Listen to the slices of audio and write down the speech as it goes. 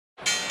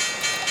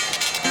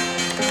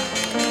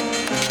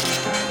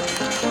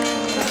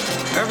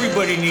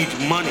Everybody needs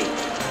money.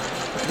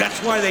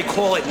 That's why they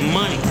call it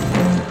money.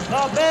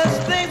 The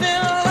best things in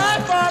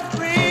life are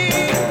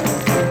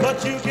free,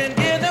 but you can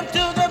give them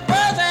to the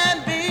birds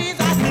and bees.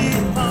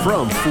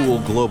 From Fool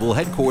Global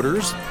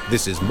Headquarters,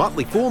 this is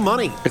Motley Fool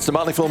Money. It's the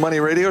Motley Fool Money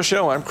radio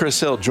show. I'm Chris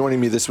Hill. Joining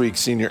me this week,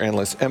 senior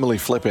analysts Emily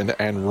Flippin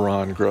and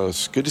Ron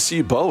Gross. Good to see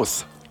you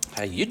both.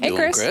 How you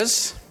doing,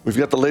 Chris? We've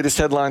got the latest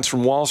headlines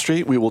from Wall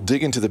Street. We will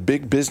dig into the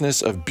big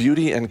business of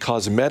beauty and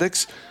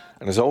cosmetics.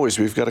 And as always,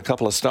 we've got a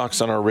couple of stocks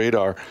on our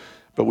radar.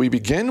 But we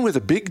begin with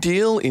a big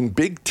deal in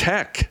big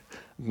tech.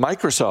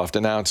 Microsoft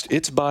announced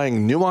it's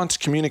buying Nuance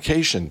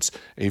Communications,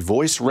 a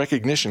voice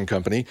recognition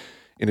company,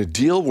 in a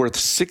deal worth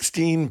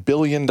 $16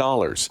 billion.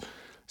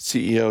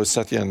 CEO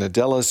Satya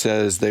Nadella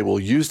says they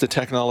will use the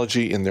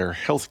technology in their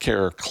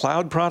healthcare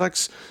cloud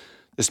products.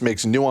 This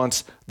makes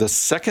Nuance the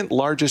second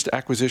largest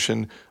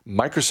acquisition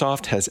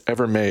Microsoft has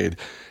ever made.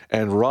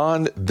 And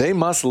Ron, they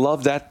must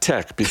love that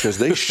tech because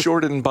they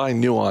sure didn't buy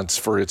Nuance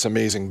for its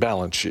amazing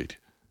balance sheet.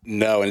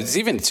 No, and it's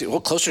even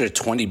closer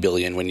to $20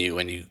 billion when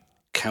you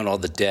count all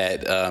the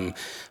debt,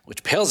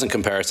 which pales in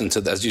comparison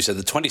to, as you said,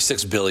 the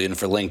 $26 billion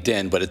for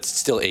LinkedIn, but it's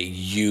still a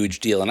huge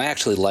deal. And I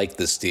actually like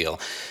this deal.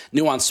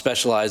 Nuance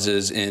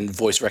specializes in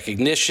voice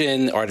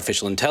recognition,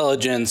 artificial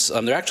intelligence.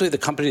 They're actually the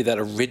company that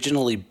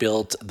originally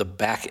built the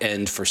back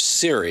end for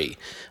Siri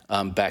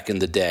back in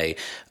the day.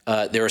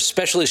 They're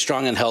especially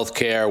strong in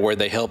healthcare, where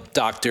they help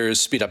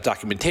doctors speed up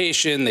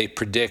documentation. They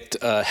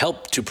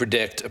help to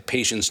predict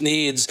patients'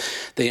 needs.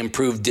 They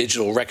improve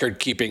digital record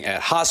keeping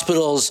at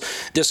hospitals.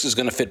 This is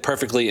going to fit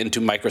perfectly into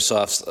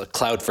Microsoft's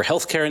Cloud for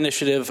Healthcare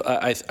initiative,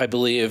 I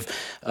believe.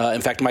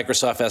 In fact,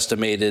 Microsoft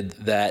estimated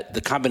that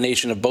the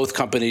combination of both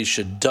companies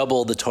should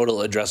double the total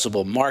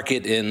addressable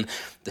market in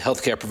the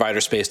healthcare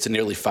provider space to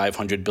nearly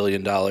 $500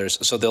 billion.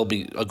 So they'll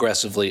be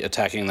aggressively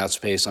attacking that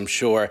space, I'm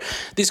sure.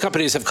 These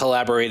companies have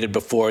collaborated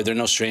before. They're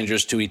no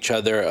strangers to each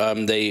other.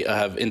 They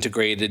have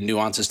integrated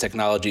Nuance's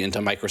technology into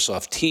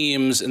Microsoft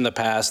Teams in the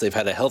past. They've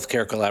had a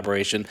healthcare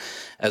collaboration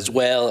as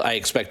well. I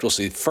expect we'll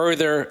see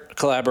further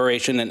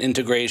collaboration and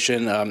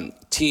integration.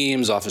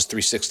 Teams, Office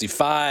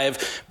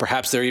 365.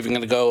 Perhaps they're even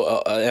going to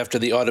go after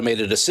the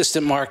automated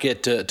assistant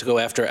market to go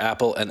after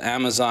Apple and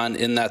Amazon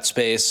in that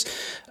space.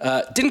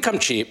 Didn't come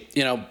cheap.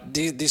 You know,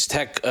 these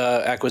tech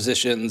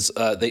acquisitions,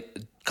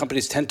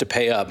 companies tend to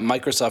pay up.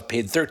 Microsoft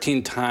paid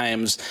 13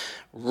 times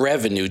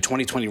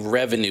 2020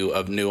 revenue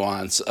of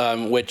Nuance,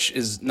 which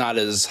is not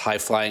as high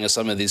flying as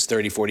some of these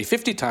 30, 40,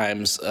 50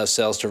 times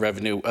sales to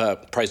revenue,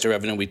 price to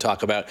revenue we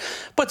talk about.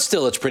 But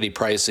still, it's pretty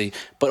pricey.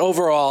 But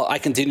overall, I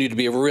continue to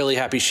be a really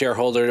happy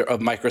shareholder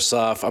of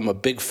Microsoft. I'm a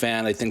big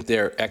fan. I think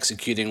they're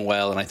executing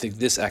well, and I think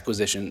this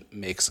acquisition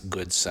makes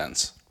good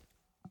sense.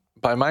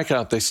 By my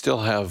count, they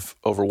still have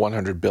over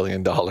 $100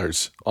 billion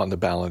on the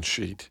balance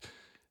sheet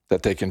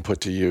that they can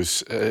put to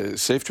use.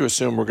 Safe to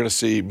assume we're going to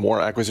see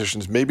more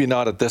acquisitions, maybe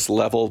not at this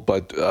level,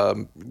 but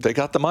they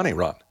got the money,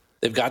 Ron.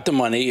 They've got the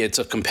money. It's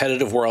a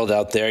competitive world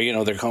out there. You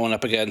know, they're going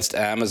up against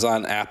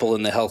Amazon, Apple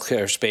in the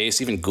healthcare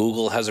space. Even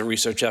Google has a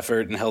research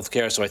effort in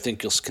healthcare. So I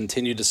think you'll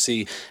continue to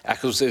see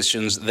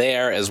acquisitions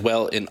there as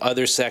well in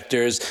other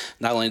sectors.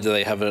 Not only do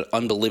they have an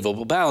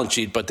unbelievable balance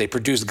sheet, but they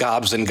produce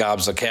gobs and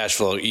gobs of cash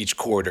flow each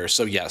quarter.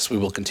 So yes, we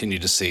will continue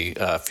to see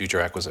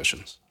future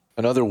acquisitions.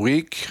 Another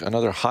week,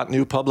 another hot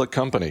new public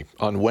company.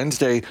 On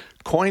Wednesday,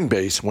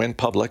 Coinbase went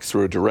public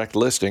through a direct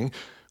listing.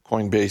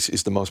 Coinbase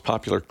is the most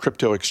popular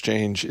crypto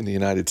exchange in the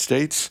United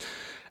States.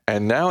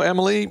 And now,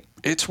 Emily,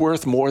 it's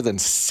worth more than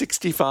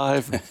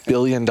 $65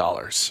 billion.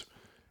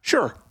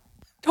 Sure.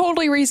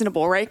 Totally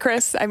reasonable, right,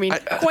 Chris? I mean,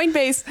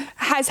 Coinbase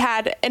has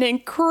had an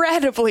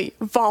incredibly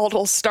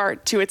volatile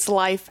start to its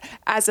life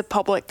as a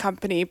public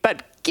company.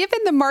 But given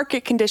the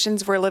market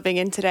conditions we're living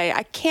in today,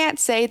 I can't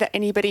say that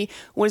anybody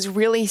was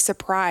really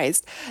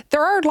surprised.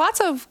 There are lots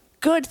of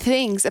good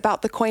things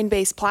about the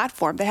Coinbase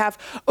platform. They have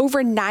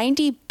over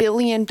 $90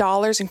 billion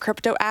in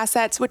crypto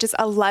assets, which is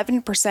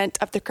 11%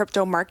 of the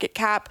crypto market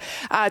cap.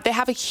 They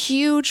have a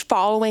huge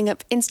following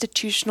of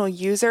institutional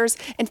users.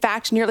 In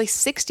fact, nearly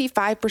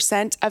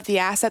 65% of the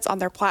assets on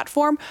their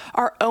platform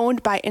are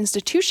owned by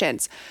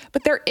institutions.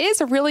 But there is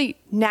a really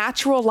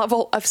natural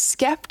level of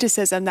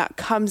skepticism that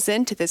comes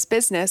into this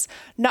business,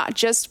 not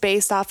just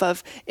based off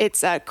of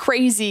its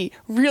crazy,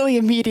 really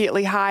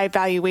immediately high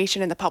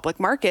valuation in the public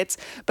markets,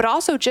 but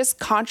also just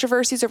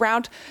controversies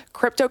around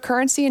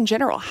cryptocurrency in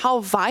general,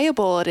 how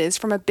viable it is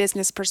from a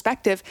business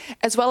perspective,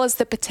 as well as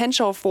the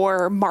potential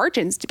for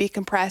margins to be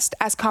compressed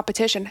as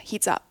competition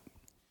heats up.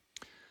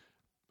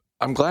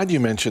 I'm glad you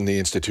mentioned the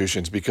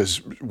institutions, because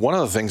one of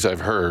the things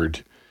I've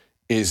heard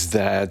is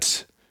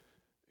that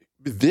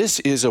this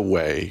is a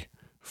way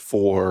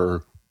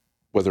for,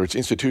 whether it's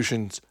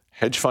institutions,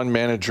 hedge fund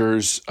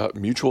managers,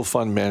 mutual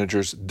fund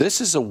managers,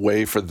 this is a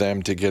way for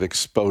them to get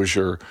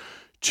exposure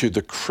to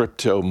the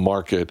crypto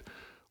market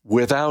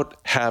without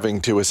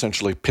having to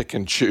essentially pick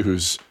and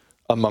choose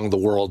among the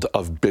world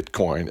of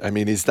Bitcoin. I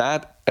mean, is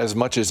that as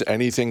much as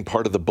anything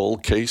part of the bull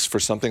case for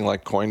something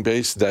like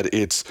Coinbase, that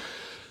it's,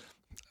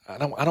 I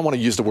don't want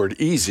to use the word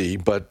easy,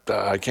 but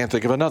I can't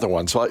think of another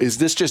one. So is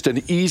this just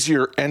an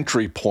easier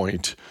entry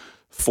point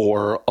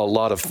for a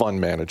lot of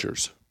fund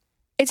managers?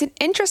 It's an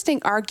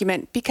interesting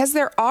argument because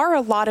there are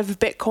a lot of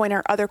Bitcoin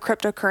or other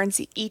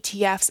cryptocurrency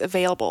ETFs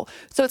available.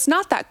 So it's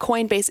not that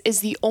Coinbase is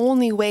the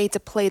only way to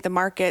play the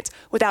market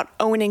without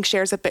owning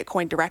shares of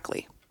Bitcoin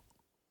directly.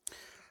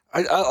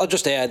 I'll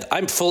just add,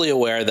 I'm fully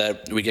aware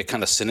that we get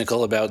kind of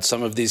cynical about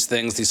some of these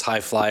things, these high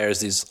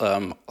flyers, these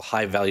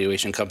high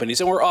valuation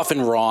companies, and we're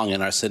often wrong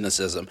in our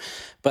cynicism.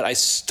 But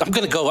I'm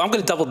going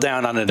to double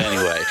down on it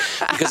anyway,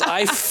 because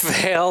I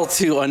fail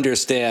to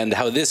understand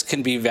how this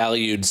can be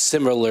valued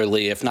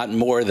similarly, if not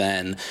more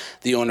than,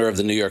 the owner of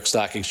the New York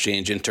Stock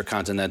Exchange,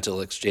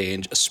 Intercontinental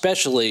Exchange,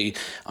 especially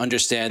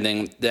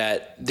understanding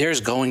that there's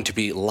going to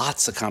be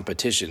lots of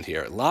competition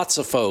here. Lots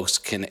of folks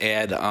can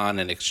add on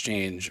an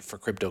exchange for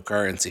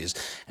cryptocurrencies,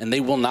 and they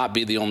will not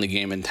be the only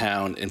game in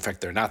town. In fact,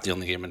 they're not the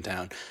only game in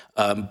town.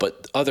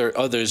 But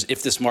others,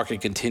 if this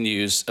market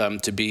continues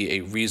to be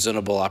a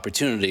reasonable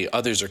opportunity,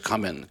 others are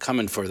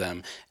coming for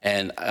them.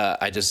 And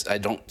I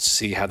don't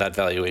see how that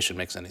valuation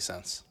makes any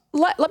sense.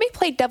 Let me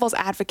play devil's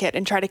advocate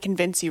and try to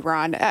convince you,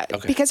 Ron,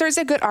 Okay. because there's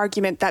a good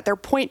argument that their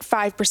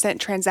 0.5%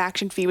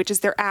 transaction fee, which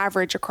is their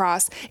average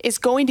across, is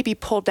going to be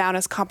pulled down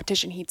as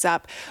competition heats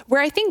up. Where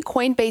I think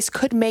Coinbase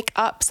could make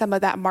up some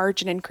of that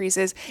margin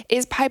increases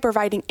is by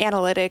providing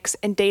analytics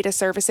and data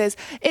services.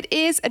 It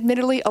is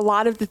admittedly a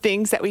lot of the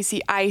things that we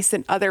see ICE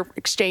and other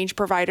exchange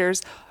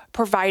providers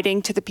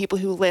providing to the people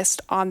who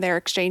list on their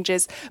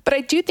exchanges. But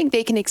I do think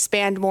they can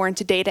expand more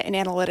into data and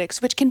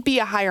analytics, which can be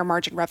a higher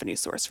margin revenue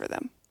source for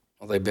them.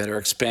 Well, they better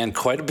expand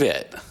quite a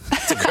bit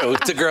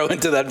to grow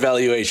into that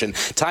valuation.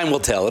 Time will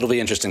tell. It'll be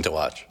interesting to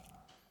watch.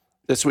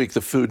 This week,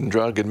 the Food and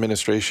Drug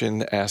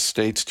Administration asked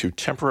states to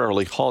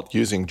temporarily halt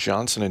using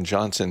Johnson &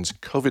 Johnson's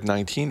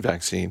COVID-19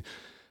 vaccine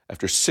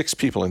after 6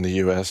 people in the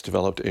U.S.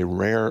 developed a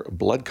rare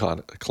blood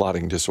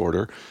clotting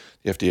disorder.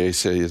 The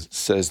FDA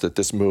says that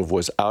this move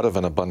was out of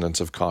an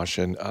abundance of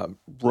caution.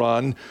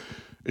 Ron,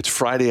 it's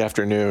Friday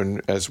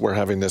afternoon as we're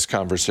having this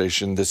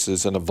conversation. This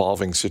is an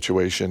evolving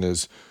situation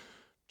as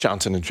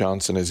Johnson &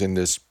 Johnson is in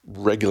this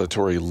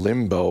regulatory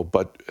limbo.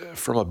 But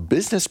from a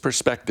business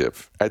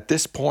perspective, at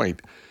this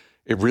point,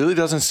 it really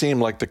doesn't seem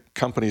like the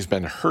company's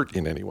been hurt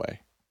in any way.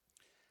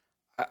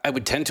 I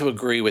would tend to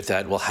agree with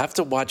that. We'll have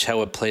to watch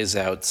how it plays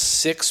out.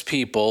 6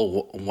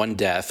 people, 1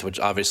 death, which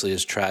obviously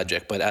is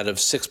tragic, but out of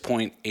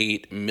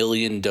 6.8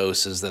 million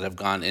doses that have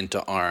gone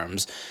into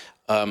arms,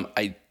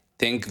 I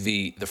think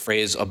the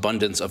phrase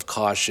abundance of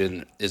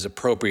caution is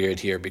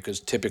appropriate here, because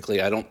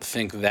typically I don't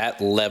think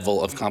that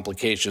level of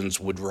complications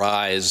would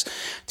rise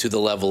to the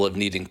level of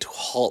needing to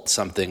halt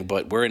something.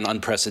 But we're in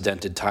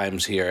unprecedented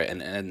times here,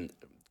 and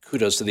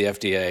kudos to the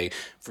FDA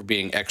for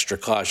being extra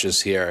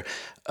cautious here.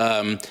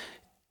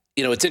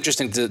 It's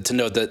interesting to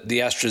note that the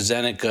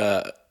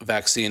AstraZeneca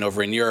vaccine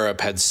over in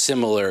Europe had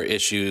similar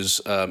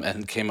issues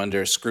and came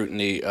under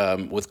scrutiny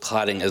with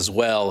clotting as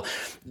well.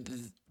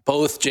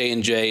 Both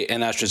J&J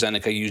and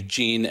AstraZeneca use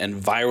gene and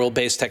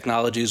viral-based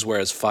technologies,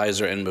 whereas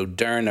Pfizer and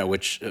Moderna,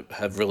 which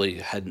have really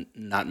had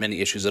not many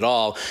issues at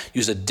all,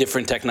 use a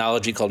different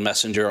technology called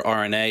messenger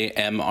RNA,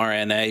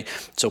 mRNA.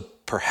 So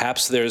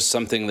perhaps there's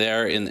something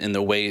there in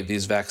the way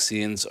these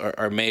vaccines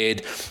are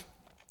made.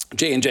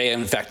 J&J,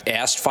 in fact,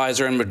 asked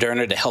Pfizer and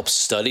Moderna to help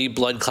study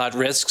blood clot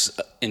risks.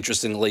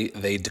 Interestingly,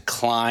 they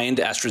declined.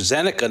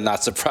 AstraZeneca,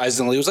 not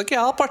surprisingly, was like, yeah,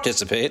 I'll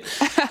participate.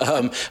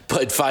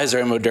 But Pfizer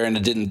and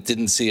Moderna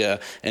didn't see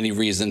any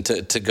reason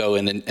to go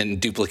in and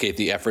duplicate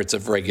the efforts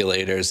of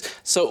regulators.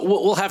 So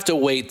we'll have to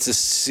wait to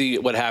see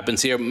what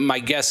happens here. My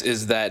guess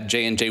is that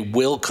J&J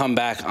will come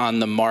back on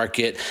the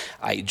market.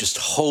 I just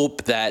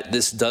hope that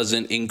this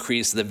doesn't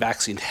increase the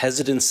vaccine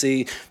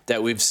hesitancy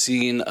that we've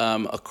seen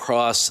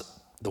across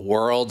the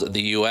world,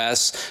 the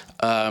U.S.,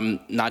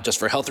 not just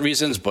for health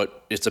reasons,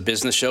 but it's a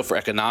business show for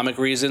economic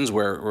reasons.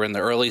 We're in the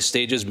early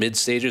stages, mid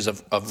stages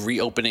of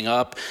reopening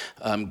up.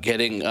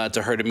 Getting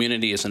to herd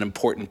immunity is an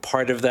important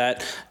part of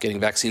that. Getting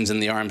vaccines in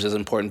the arms is an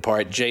important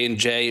part.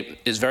 J&J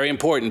is very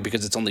important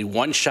because it's only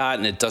 1 shot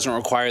and it doesn't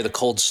require the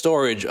cold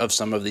storage of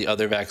some of the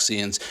other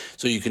vaccines.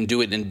 So you can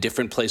do it in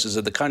different places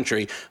of the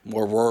country,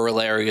 more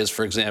rural areas,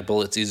 for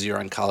example. It's easier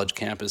on college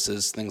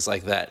campuses, things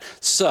like that.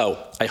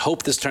 So I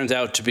hope this turns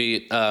out to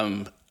be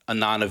a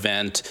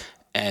non-event,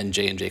 and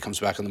J&J comes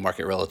back on the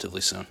market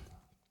relatively soon.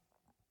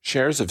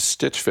 Shares of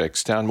Stitch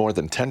Fix down more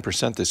than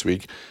 10% this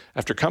week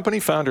after company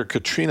founder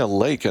Katrina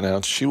Lake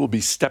announced she will be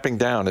stepping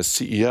down as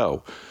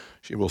CEO.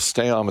 She will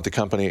stay on with the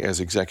company as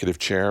executive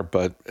chair,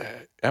 but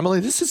Emily,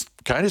 this is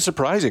kind of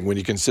surprising when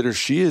you consider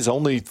she is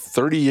only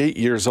 38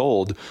 years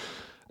old,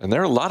 and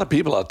there are a lot of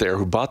people out there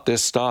who bought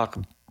this stock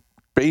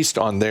based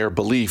on their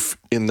belief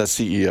in the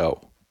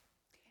CEO.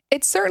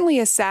 It's certainly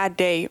a sad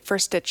day for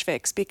Stitch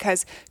Fix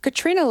because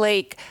Katrina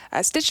Lake,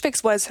 Stitch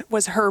Fix was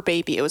her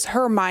baby. It was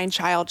her mind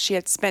child. She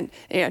had spent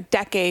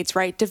decades,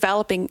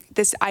 developing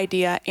this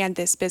idea and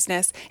this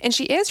business. And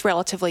she is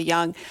relatively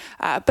young.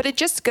 But it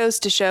just goes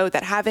to show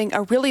that having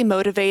a really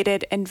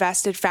motivated,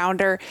 invested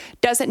founder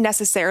doesn't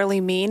necessarily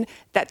mean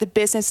that the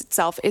business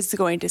itself is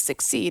going to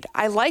succeed.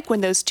 I like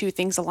when those two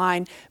things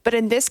align, but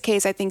in this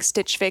case, I think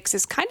Stitch Fix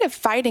is kind of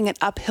fighting an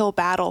uphill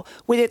battle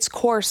with its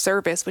core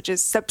service, which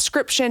is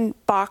subscription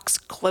box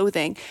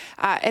clothing.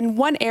 In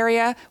one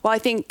area, well, I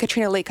think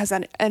Katrina Lake has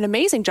done an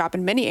amazing job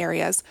in many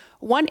areas.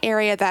 One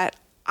area that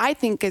I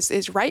think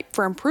is ripe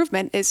for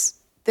improvement is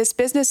this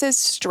business's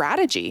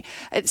strategy.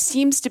 It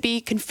seems to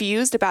be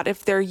confused about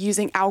if they're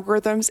using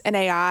algorithms and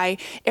AI,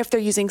 if they're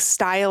using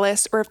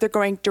stylists, or if they're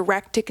going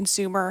direct to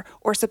consumer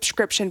or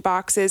subscription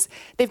boxes.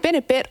 They've been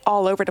a bit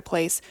all over the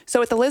place. So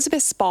with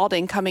Elizabeth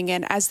Spaulding coming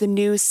in as the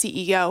new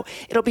CEO,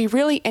 it'll be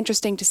really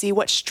interesting to see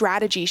what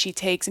strategy she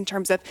takes in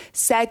terms of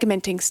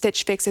segmenting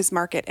Stitch Fix's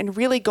market and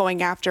really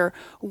going after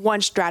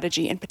one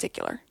strategy in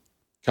particular.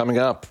 Coming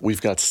up,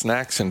 we've got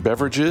snacks and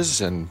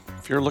beverages, and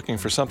if you're looking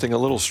for something a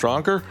little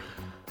stronger,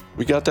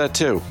 we got that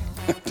too.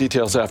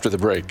 Details after the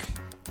break.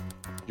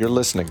 You're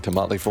listening to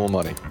Motley Fool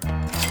Money.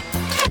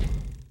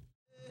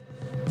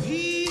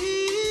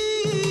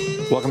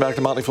 Welcome back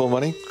to Motley Fool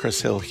Money. Chris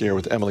Hill here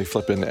with Emily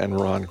Flippin and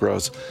Ron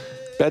Gross.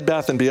 Bed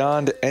Bath &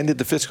 Beyond ended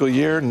the fiscal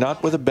year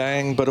not with a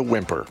bang, but a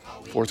whimper.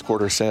 Fourth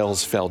quarter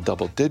sales fell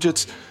double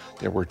digits.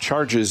 There were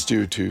charges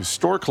due to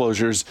store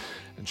closures,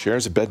 and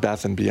shares of Bed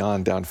Bath &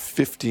 Beyond down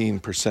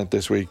 15%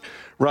 this week.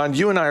 Ron,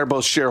 you and I are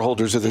both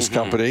shareholders of this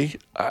company.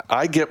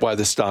 I get why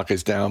the stock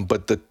is down,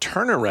 but the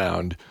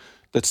turnaround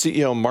that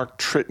CEO Mark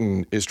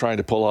Tritton is trying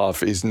to pull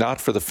off is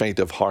not for the faint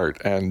of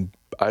heart, and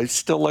I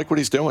still like what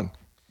he's doing.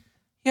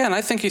 Yeah, and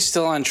I think he's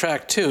still on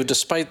track, too,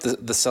 despite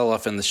the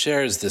sell-off in the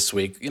shares this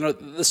week. You know,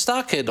 the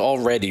stock had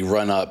already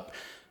run up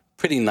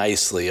pretty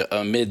nicely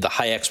amid the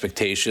high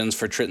expectations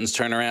for Tritton's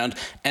turnaround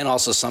and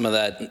also some of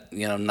that,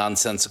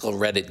 nonsensical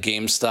Reddit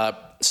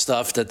GameStop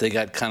stuff that they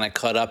got kind of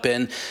caught up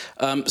in.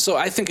 So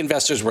I think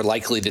investors were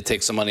likely to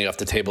take some money off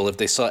the table if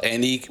they saw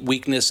any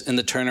weakness in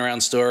the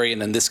turnaround story.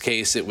 And in this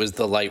case, it was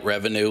the light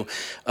revenue.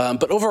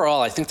 But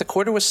overall, I think the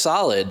quarter was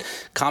solid.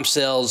 Comp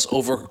sales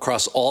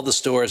across all the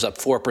stores up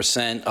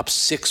 4%, up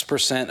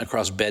 6%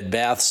 across Bed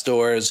Bath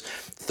stores.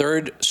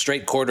 Third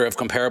straight quarter of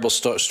comparable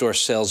store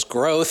sales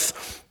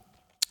growth.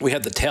 We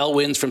had the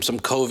tailwinds from some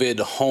COVID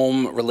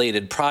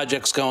home-related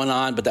projects going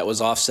on, but that was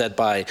offset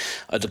by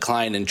a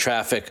decline in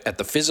traffic at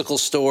the physical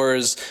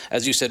stores.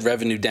 As you said,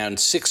 revenue down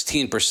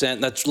 16%.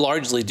 That's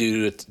largely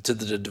due to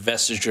the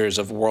divestitures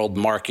of World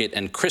Market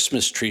and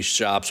Christmas tree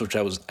shops, which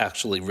I was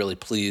actually really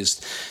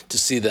pleased to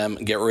see them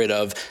get rid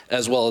of,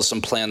 as well as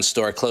some planned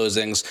store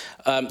closings.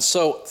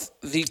 So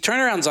the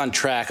turnaround's on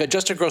track.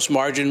 Adjusted gross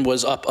margin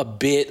was up a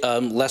bit,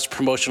 less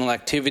promotional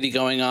activity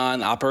going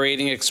on.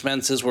 Operating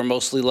expenses were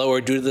mostly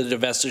lower due to the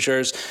divestitures.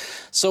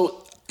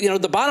 So,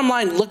 the bottom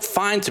line looked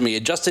fine to me.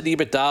 Adjusted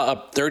EBITDA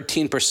up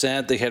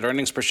 13%. They had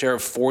earnings per share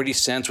of 40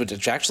 cents,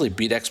 which actually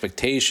beat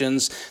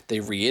expectations. They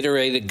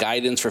reiterated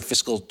guidance for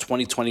fiscal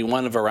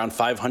 2021 of around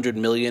 $500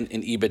 million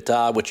in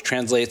EBITDA, which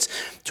translates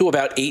to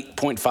about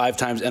 8.5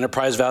 times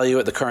enterprise value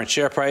at the current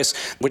share price,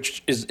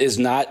 which is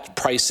not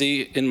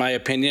pricey, in my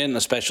opinion,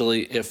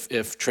 especially if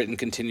Tritton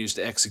continues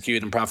to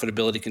execute and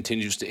profitability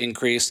continues to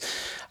increase.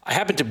 I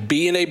happened to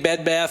be in a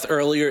Bed Bath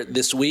earlier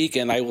this week,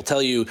 and I will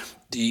tell you,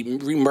 the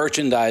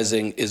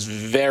remerchandising is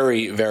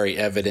very, very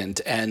evident,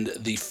 and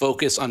the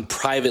focus on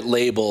private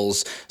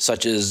labels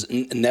such as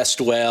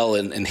Nestwell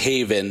and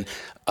Haven,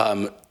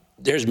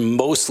 there's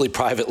mostly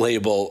private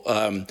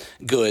label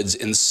goods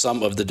in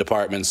some of the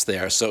departments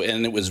there.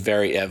 And it was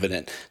very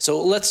evident.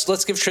 So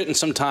let's give Tritton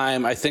some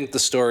time. I think the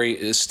story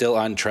is still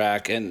on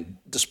track, and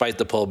despite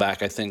the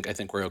pullback, I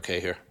think we're okay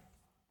here.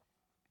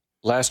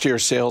 Last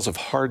year's sales of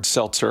hard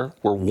seltzer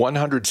were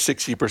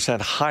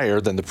 160%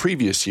 higher than the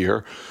previous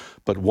year,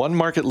 but one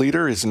market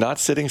leader is not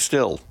sitting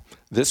still.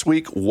 This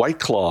week, White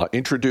Claw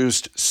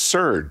introduced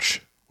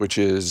Surge, which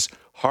is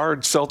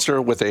hard seltzer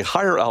with a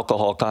higher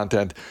alcohol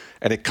content,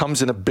 and it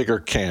comes in a bigger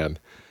can.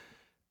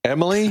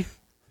 Emily,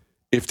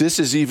 if this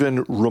is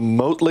even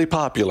remotely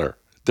popular,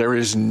 there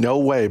is no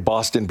way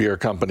Boston Beer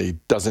Company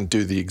doesn't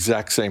do the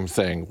exact same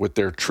thing with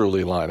their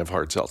Truly line of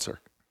hard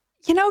seltzer.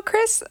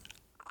 Chris,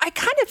 I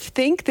kind of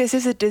think this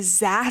is a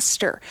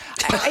disaster.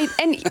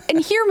 And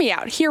hear me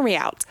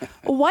out.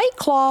 White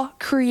Claw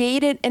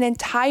created an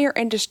entire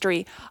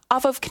industry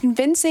off of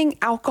convincing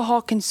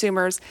alcohol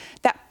consumers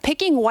that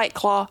picking White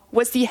Claw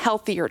was the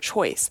healthier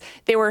choice.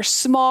 They were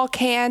small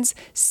cans,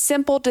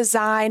 simple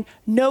design,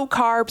 no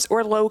carbs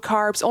or low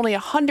carbs, only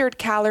 100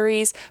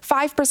 calories,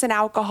 5%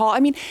 alcohol. I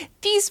mean,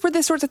 these were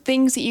the sorts of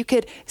things that you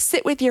could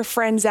sit with your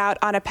friends out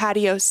on a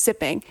patio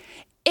sipping.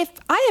 If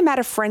I am at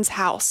a friend's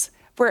house,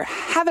 we're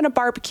having a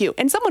barbecue,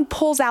 and someone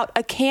pulls out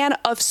a can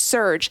of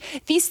Surge.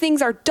 These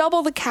things are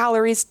double the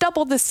calories,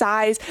 double the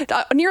size,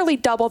 nearly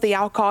double the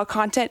alcohol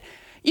content.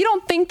 You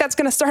don't think that's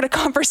going to start a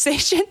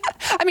conversation?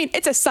 I mean,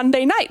 it's a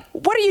Sunday night.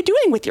 What are you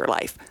doing with your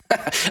life?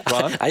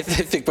 Ron? I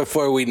think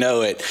before we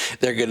know it,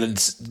 they're going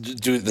to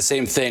do the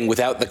same thing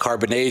without the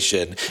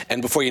carbonation.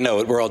 And before you know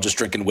it, we're all just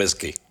drinking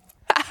whiskey.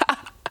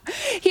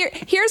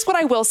 Here's what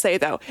I will say,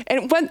 though,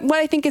 and what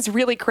I think is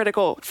really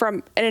critical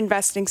from an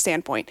investing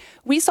standpoint.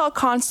 We saw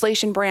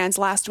Constellation Brands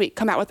last week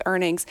come out with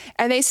earnings,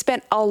 and they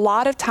spent a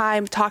lot of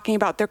time talking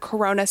about their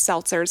Corona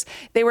seltzers.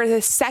 They were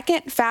the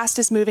second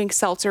fastest moving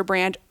seltzer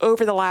brand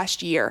over the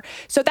last year.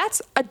 So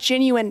that's a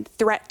genuine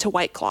threat to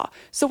White Claw.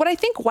 So what I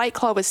think White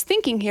Claw was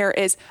thinking here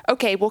is,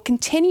 okay, we'll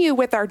continue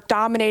with our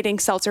dominating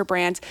seltzer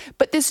brands,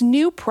 but this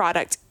new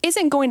product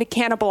isn't going to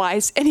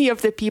cannibalize any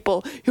of the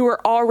people who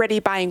are already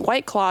buying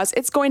White Claws.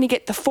 It's going to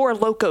get the Four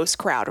Locos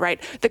crowd, right?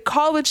 The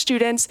college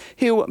students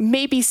who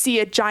maybe see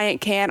a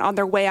giant can on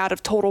their way out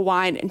of Total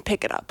Wine and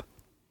pick it up.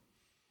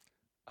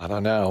 I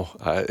don't know.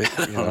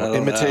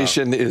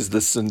 Imitation is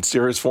the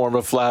sincerest form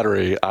of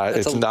flattery.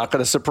 It's not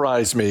going to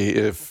surprise me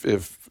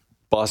if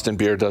Boston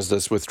Beer does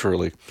this with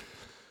Truly.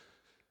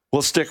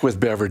 We'll stick with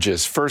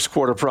beverages. First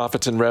quarter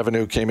profits and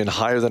revenue came in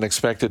higher than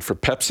expected for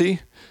Pepsi.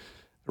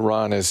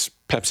 Ron, as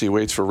Pepsi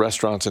waits for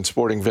restaurants and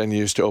sporting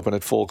venues to open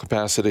at full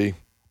capacity,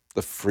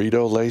 the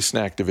Frito-Lay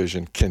snack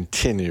division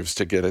continues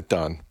to get it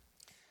done.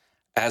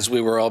 As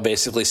we were all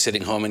basically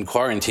sitting home in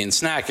quarantine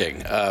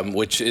snacking,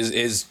 which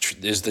is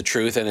the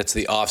truth, and it's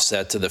the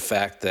offset to the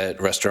fact that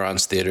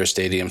restaurants, theaters,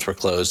 stadiums were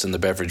closed and the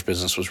beverage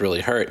business was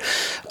really hurt.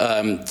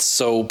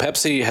 So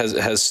Pepsi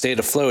has stayed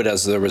afloat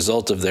as a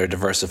result of their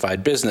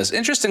diversified business.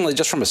 Interestingly,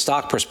 just from a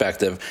stock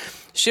perspective,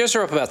 shares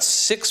are up about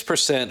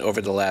 6%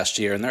 over the last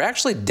year, and they're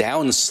actually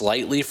down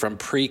slightly from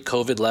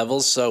pre-COVID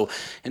levels. So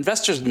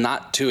investors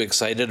not too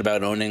excited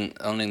about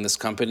owning this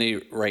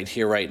company right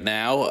here, right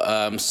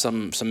now.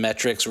 Some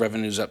metrics: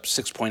 revenues up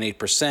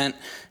 6.8%,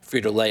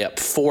 Frito-Lay up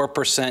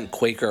 4%,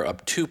 Quaker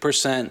up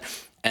 2%,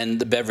 and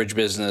the beverage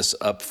business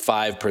up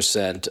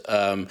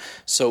 5%.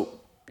 So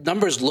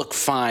numbers look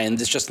fine.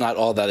 It's just not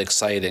all that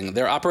exciting.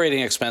 Their operating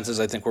expenses,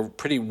 I think, were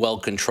pretty well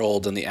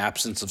controlled in the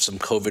absence of some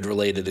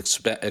COVID-related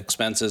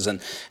expenses. And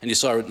you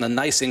saw a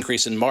nice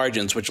increase in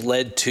margins, which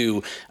led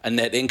to a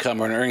net income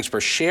or an earnings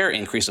per share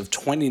increase of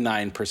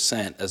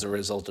 29% as a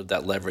result of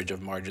that leverage of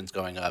margins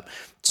going up.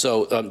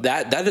 So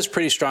that is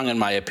pretty strong in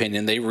my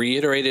opinion. They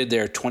reiterated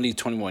their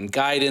 2021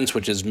 guidance,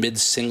 which is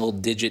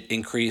mid-single-digit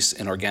increase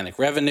in organic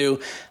revenue,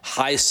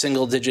 high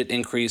single-digit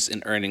increase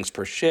in earnings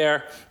per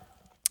share.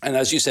 And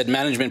as you said,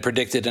 management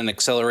predicted an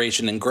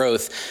acceleration in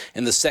growth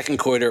in the second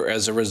quarter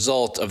as a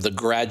result of the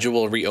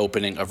gradual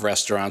reopening of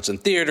restaurants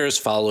and theaters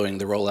following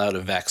the rollout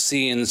of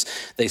vaccines.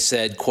 They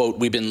said, quote,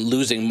 "We've been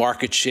losing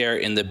market share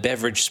in the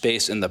beverage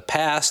space in the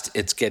past.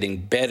 It's getting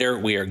better.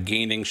 We are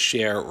gaining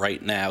share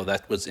right now."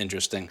 That was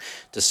interesting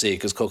to see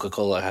because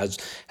Coca-Cola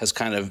has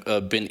kind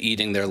of been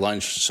eating their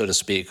lunch, so to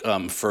speak,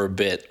 for a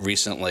bit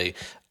recently.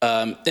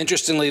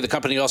 Interestingly, the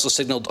company also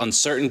signaled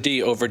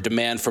uncertainty over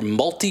demand for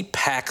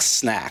multi-pack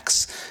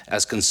snacks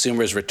as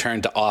consumers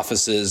return to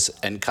offices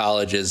and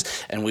colleges,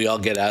 and we all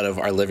get out of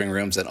our living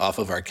rooms and off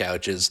of our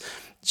couches.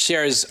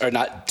 Shares are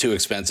not too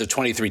expensive,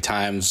 23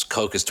 times.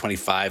 Coke is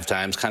 25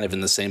 times, kind of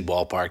in the same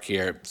ballpark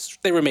here.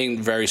 They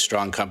remain very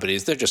strong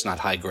companies. They're just not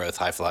high growth,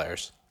 high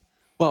flyers.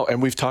 Well,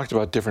 and we've talked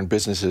about different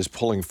businesses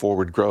pulling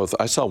forward growth.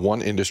 I saw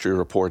one industry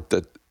report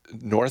that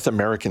North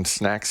American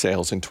snack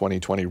sales in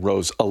 2020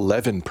 rose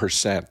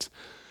 11%,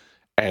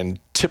 and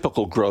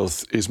typical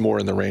growth is more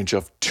in the range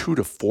of 2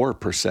 to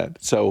 4%.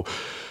 So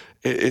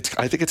I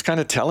think it's kind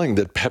of telling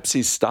that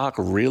Pepsi's stock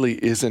really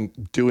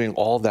isn't doing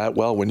all that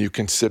well when you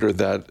consider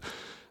that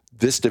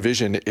this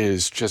division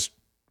is just,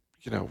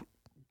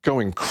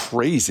 going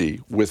crazy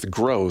with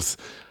growth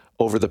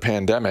over the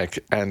pandemic,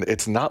 and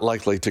it's not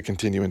likely to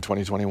continue in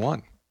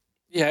 2021.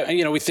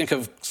 Yeah, we think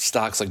of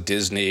stocks like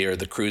Disney or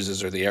the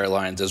cruises or the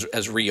airlines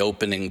as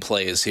reopening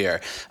plays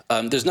here.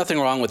 There's nothing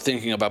wrong with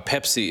thinking about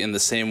Pepsi in the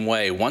same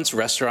way. Once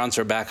restaurants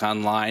are back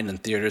online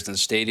and theaters and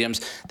stadiums,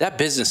 that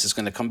business is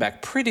going to come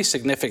back pretty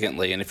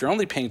significantly. And if you're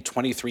only paying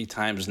 23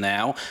 times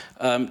now,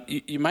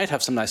 you might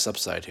have some nice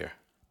upside here.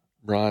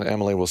 Ron,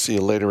 Emily, we'll see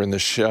you later in the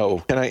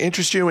show. Can I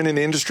interest you in an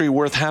industry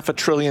worth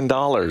 $500 billion?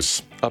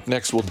 Up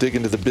next, we'll dig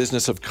into the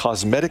business of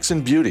cosmetics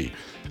and beauty.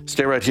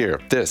 Stay right here.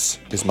 This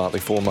is Motley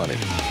Fool Money.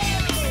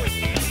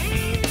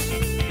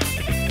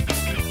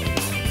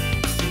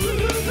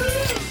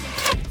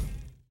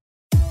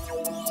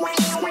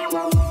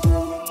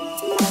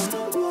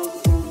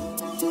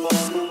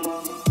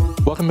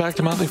 Welcome back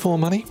to Motley Fool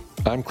Money.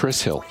 I'm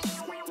Chris Hill.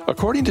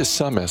 According to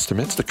some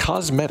estimates, the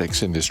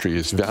cosmetics industry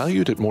is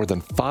valued at more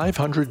than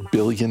 $500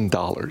 billion.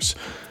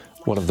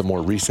 One of the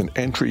more recent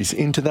entries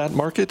into that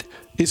market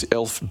is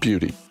e.l.f.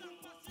 Beauty.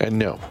 And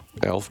no,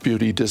 e.l.f.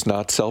 Beauty does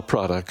not sell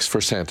products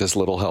for Santa's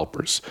little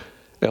helpers.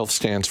 e.l.f.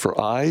 stands for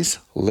eyes,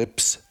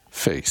 lips,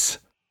 face.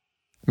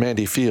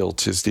 Mandy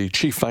Fields is the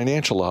chief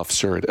financial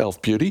officer at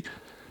e.l.f. Beauty.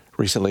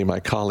 Recently, my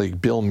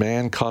colleague Bill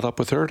Mann caught up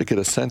with her to get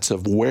a sense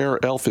of where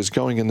e.l.f. is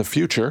going in the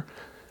future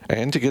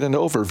and to get an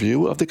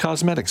overview of the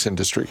cosmetics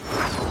industry.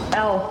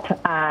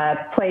 e.l.f.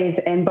 plays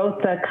in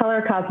both the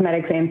color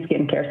cosmetics and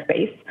skincare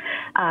space.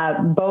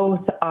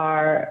 Both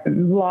are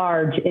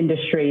large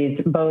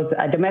industries, both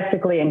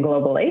domestically and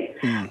globally,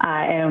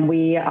 and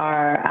we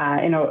are,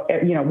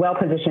 well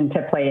positioned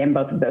to play in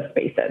both of those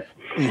spaces.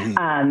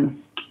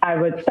 I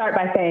would start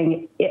by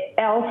saying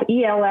ELF,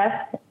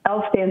 E-L-F,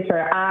 ELF stands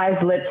for eyes,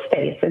 lips,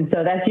 face. And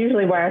so that's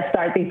usually where I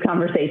start these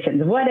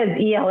conversations. What does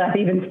ELF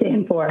even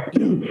stand for?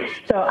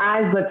 So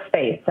eyes, lips,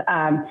 face.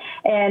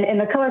 And in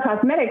the color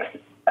cosmetics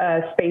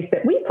space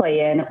that we play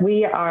in,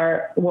 we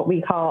are what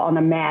we call on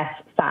the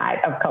mass side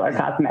of color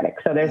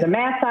cosmetics. So there's a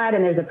mass side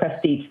and there's a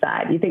prestige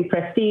side. You think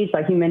prestige,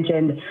 like you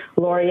mentioned,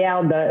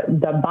 L'Oreal,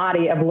 the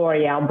body of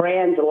L'Oreal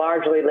brands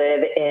largely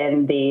live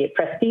in the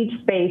prestige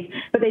space,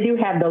 but they do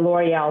have the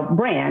L'Oreal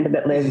brand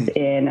that lives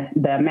in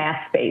the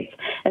mass space.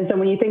 And so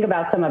when you think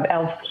about some of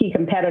ELF's key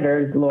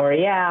competitors,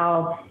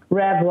 L'Oreal,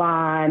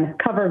 Revlon,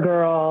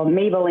 CoverGirl,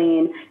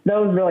 Maybelline,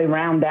 those really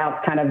round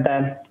out kind of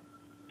the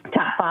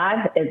top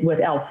five, with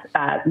ELF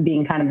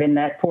being kind of in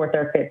that fourth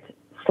or fifth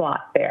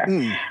slot there.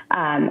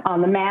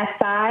 On the mass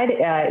side,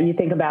 you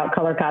think about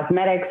color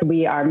cosmetics,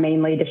 we are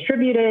mainly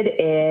distributed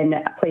in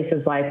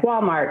places like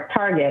Walmart,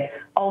 Target,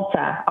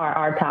 Ulta are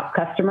our top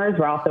customers.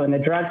 We're also in the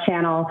drug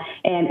channel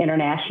and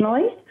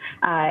internationally.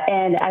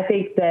 And I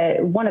think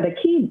that one of the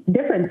key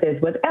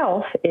differences with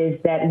ELF is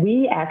that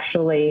we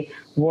actually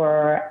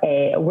we're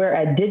a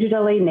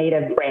digitally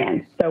native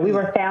brand. So we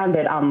were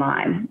founded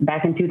online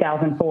back in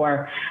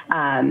 2004,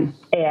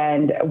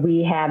 and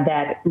we have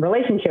that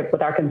relationship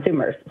with our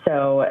consumers.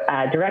 So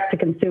direct to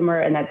consumer,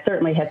 and that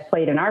certainly has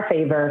played in our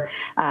favor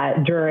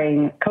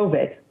during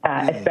COVID.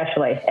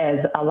 Especially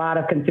as a lot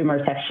of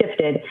consumers have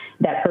shifted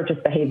that purchase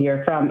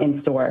behavior from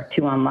in-store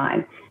to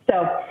online.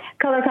 So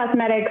color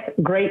cosmetics,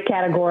 great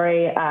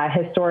category,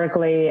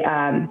 historically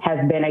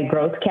has been a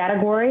growth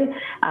category.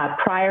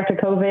 Prior to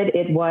COVID,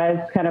 it was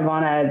kind of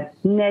on a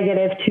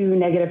 -2,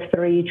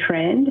 -3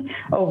 trend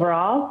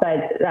overall,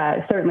 but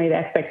certainly the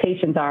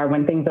expectations are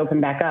when things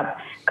open back up,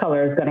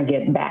 color is going to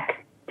get back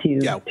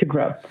to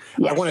grow.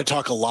 Yeah. I want to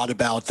talk a lot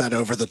about that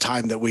over the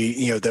time that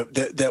we,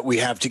 that we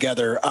have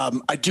together.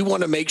 I do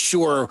want to make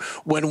sure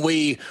when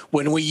we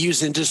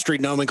use industry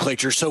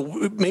nomenclature.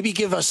 So maybe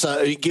give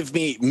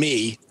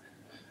me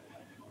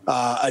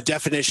a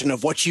definition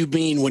of what you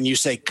mean when you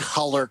say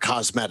color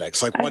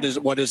cosmetics. Like what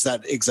is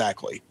that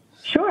exactly?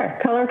 Sure,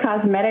 color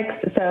cosmetics.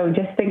 So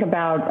just think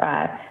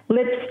about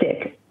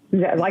lipstick.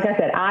 Like I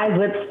said, eyes,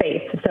 lips,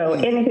 face. So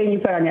anything you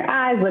put on your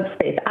eyes, lips,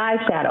 face,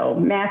 eyeshadow,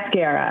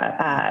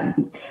 mascara,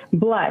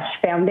 blush,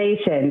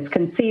 foundations,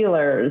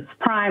 concealers,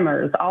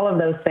 primers, all of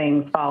those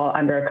things fall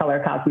under color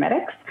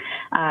cosmetics.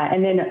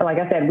 And then, like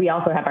I said, we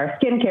also have our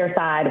skincare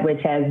side,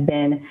 which has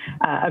been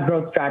a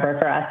growth driver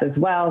for us as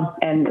well.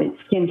 And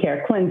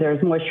skincare cleansers,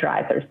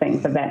 moisturizers,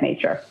 things of that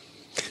nature.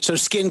 So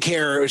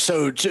skincare,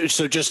 so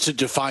just to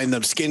define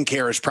them,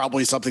 skincare is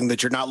probably something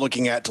that you're not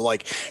looking at to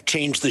like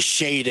change the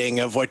shading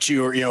of what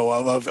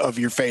of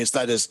your face.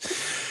 That is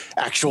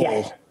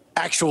actual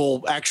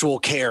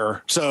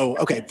care. So,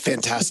 okay,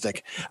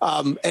 fantastic.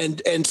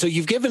 And so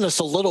you've given us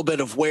a little bit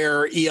of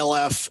where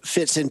ELF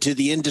fits into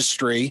the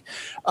industry.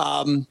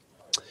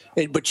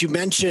 But you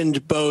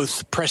mentioned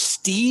both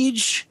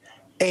prestige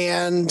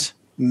and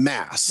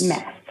mass.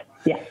 Mass,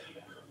 yeah.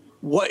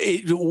 What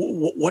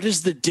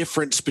is the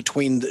difference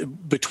between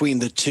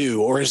the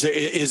two, or is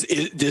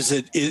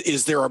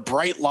there a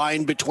bright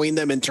line between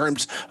them in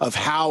terms of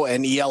how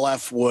an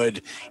ELF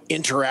would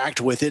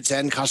interact with its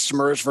end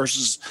customers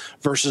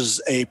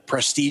versus a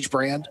prestige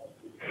brand?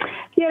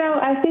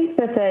 I think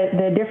that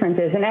the difference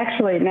is, and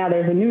actually now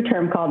there's a new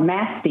term called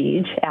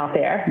masstige out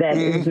there that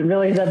is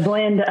really the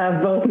blend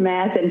of both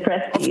mass and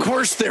prestige. Of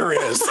course there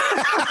is.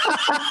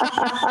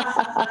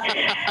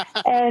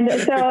 And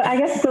so I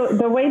guess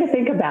the way to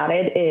think about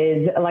it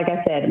is, like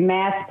I said,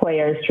 mass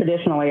players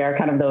traditionally are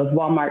kind of those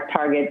Walmart,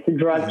 Targets,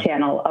 drug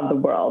channel of the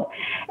world.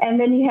 And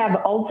then you have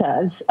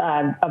Ultas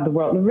of the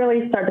world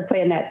really start to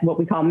play in that what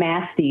we call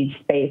masstige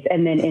space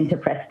and then into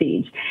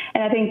prestige.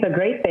 And I think the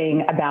great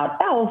thing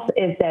about ELF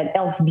is that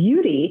ELF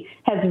Beauty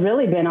has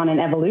really been on an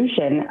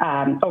evolution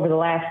over the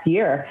last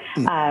year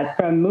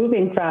from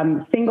moving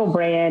from single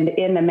brand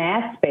in the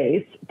mass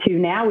space to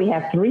now we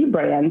have 3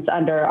 brands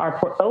under our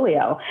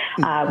portfolio.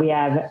 We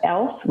have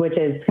ELF, which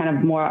is kind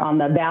of more on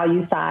the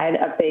value side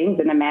of things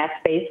in the mass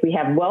space. We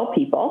have Well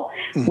People,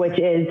 which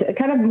is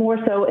kind of more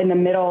so in the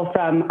middle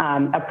from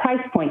a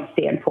price point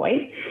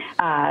standpoint,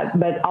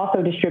 but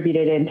also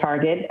distributed in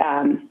Target.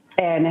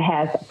 And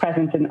has a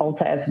presence in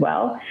Ulta as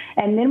well.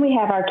 And then we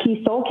have our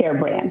key soul care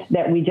brand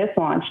that we just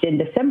launched in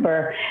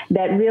December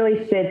that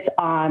really sits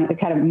on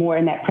kind of more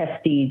in that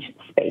prestige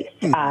space.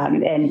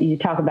 And you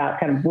talk about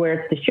kind of where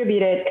it's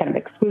distributed, kind of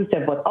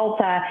exclusive with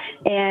Ulta,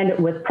 and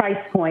with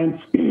price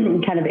points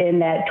kind of in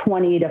that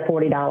 $20 to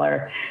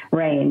 $40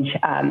 range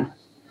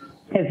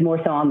is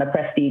more so on the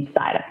prestige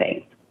side of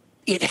things.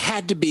 It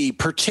had to be,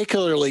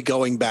 particularly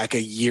going back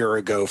a year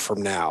ago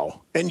from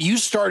now. And you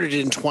started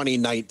in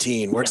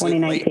 2019.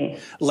 2019.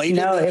 Late in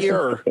the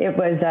year? It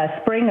was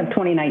spring of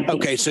 2019.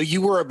 Okay, so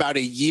you were about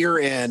a year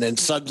in, and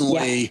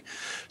suddenly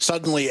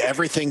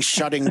everything's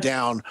shutting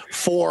down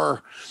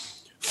for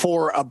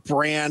a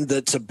brand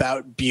that's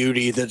about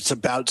beauty, that's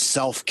about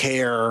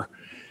self-care.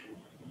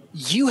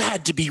 You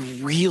had to be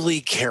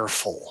really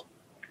careful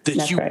that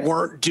That's you right.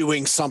 weren't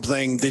doing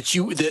something, that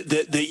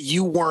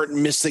you weren't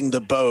missing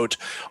the boat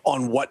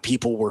on what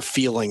people were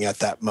feeling at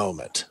that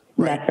moment.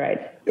 Right? That's right.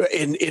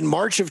 In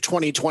March of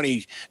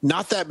 2020,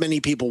 not that many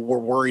people were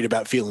worried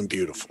about feeling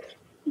beautiful.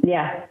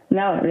 Yeah,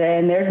 no,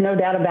 and there's no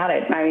doubt about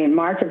it. I mean,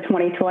 March of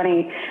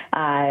 2020,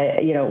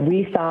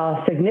 we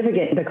saw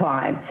significant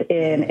declines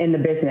in the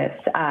business,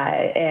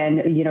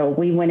 and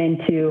we went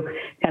into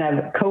kind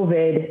of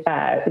COVID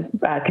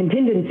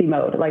contingency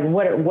mode. Like,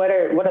 what are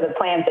the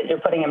plans that you're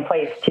putting in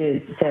place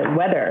to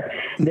weather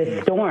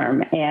this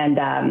storm? And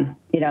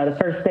the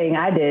first thing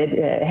I did,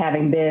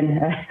 having been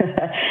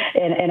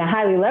in a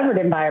highly levered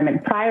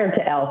environment prior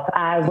to ELF,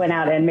 I went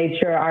out and made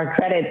sure our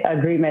credit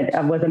agreement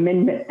was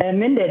amended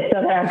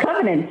so that our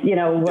covenants,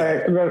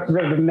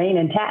 remain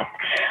intact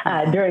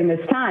during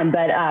this time.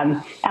 But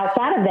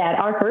outside of that,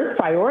 our first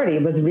priority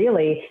was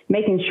really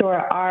making sure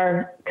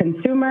our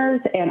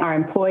consumers and our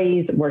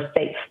employees were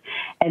safe.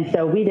 And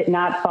so we did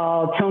not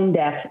fall tone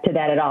deaf to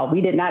that at all.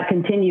 We did not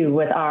continue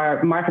with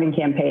our marketing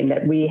campaign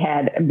that we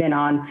had been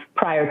on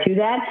prior to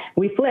that.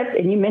 We flipped,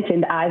 and you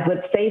mentioned Eyes,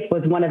 Lips, Safe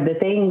was one of the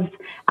things.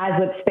 Eyes,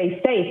 Lips,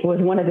 Space Safe was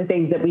one of the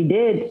things that we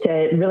did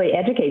to really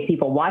educate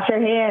people. Wash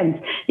your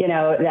hands,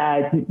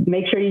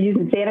 make sure you're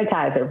using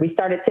sanitizer. We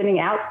started sending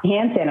out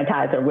hand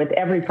sanitizer with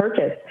every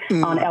purchase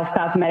on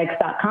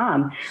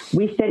elfcosmetics.com.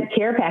 We sent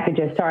care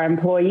packages to our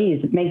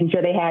employees, making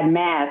sure they had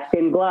masks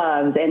and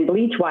gloves and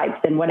bleach wipes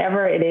and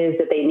whatever it is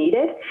that they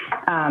needed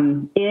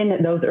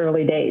in those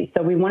early days.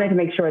 So we wanted to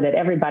make sure that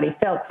everybody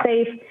felt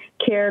safe,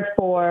 cared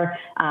for.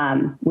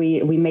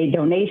 We made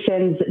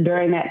donations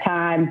during that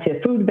time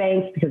to food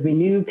banks because we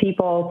knew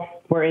people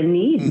were in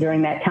need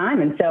during that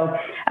time. And so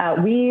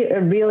we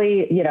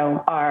really,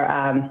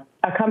 are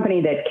a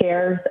company that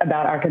cares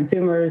about our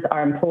consumers,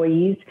 our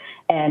employees,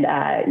 and,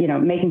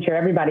 making sure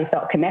everybody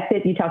felt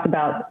connected. You talked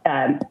about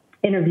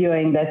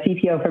interviewing the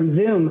CPO from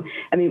Zoom.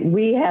 I mean,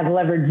 we have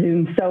leveraged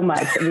Zoom so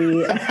much.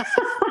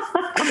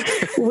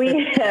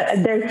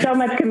 There's so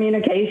much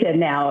communication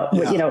now,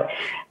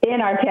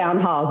 in our town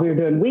halls. We were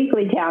doing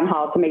weekly town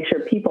halls to make sure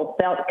people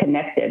felt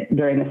connected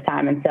during this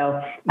time. And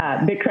so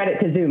big credit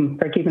to Zoom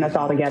for keeping us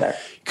all together.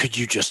 Could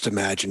you just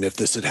imagine if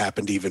this had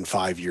happened even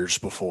 5 years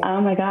before?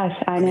 Oh my gosh,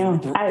 I know.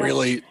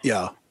 Really,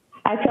 yeah.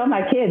 I tell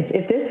my kids,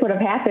 if this would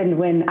have happened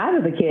when I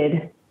was a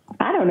kid,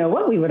 I don't know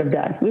what we would have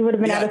done. We would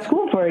have been out of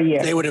school for a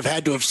year. They would have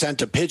had to have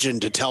sent a pigeon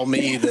to tell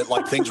me that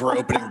things were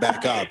opening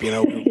back up,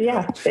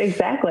 Yeah,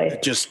 exactly.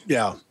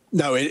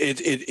 No,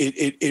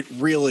 it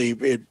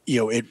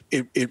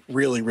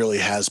really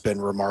has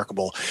been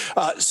remarkable.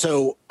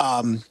 So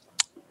I'm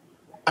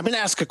going to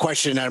ask a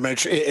question, and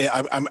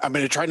I'm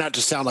going to try not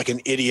to sound like an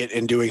idiot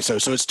in doing so.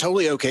 So it's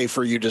totally okay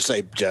for you to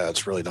say, yeah,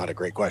 it's really not a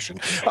great question.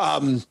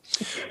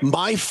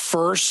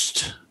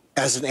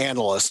 As an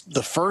analyst,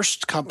 the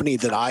first company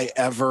that I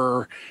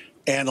ever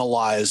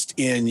analyzed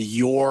in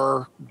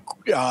your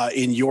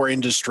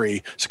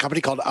industry is a company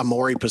called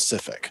Amori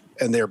Pacific,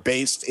 and they're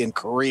based in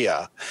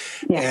Korea.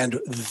 Yeah. And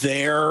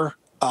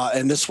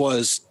and this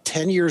was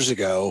 10 years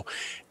ago,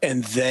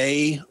 and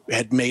they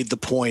had made the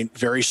point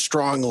very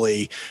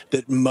strongly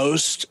that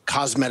most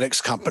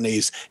cosmetics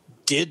companies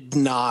did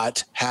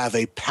not have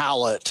a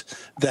palette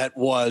that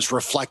was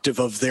reflective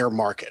of their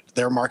market.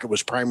 Their market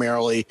was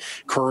primarily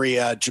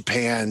Korea,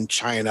 Japan,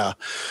 China.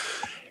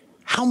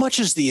 How much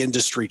has the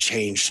industry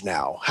changed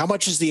now? How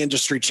much has the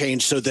industry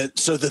changed so that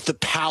the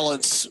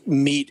palettes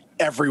meet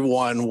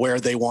everyone where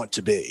they want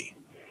to be?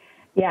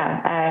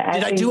 Yeah.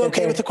 Did I do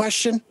okay with the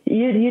question?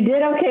 You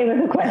did okay with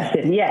the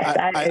question, yes.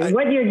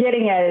 What you're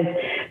getting at is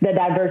the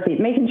diversity,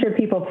 making sure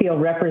people feel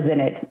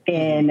represented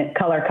in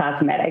color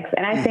cosmetics.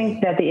 And I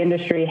think that the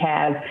industry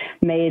has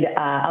made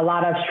a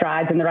lot of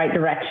strides in the right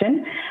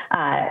direction,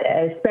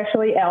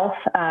 especially ELF.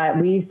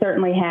 We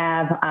certainly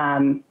have,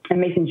 and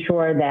making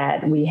sure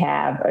that we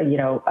have,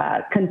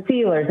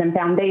 concealers and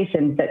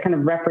foundations that kind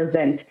of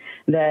represent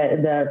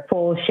the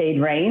full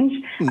shade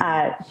range.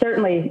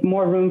 Certainly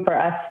more room for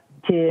us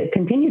to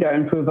continue to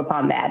improve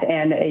upon that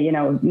and,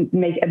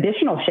 make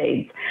additional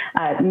shades,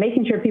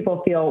 making sure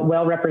people feel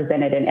well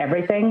represented in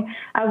everything.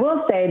 I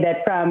will say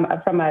that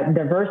from a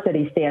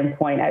diversity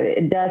standpoint,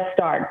 it does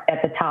start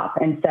at the top.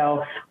 And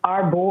so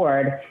our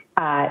board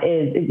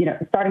is,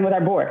 starting with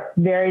our board,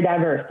 very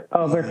diverse,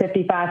 over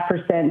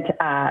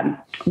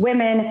 55%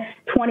 women,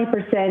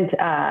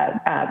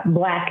 20%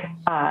 Black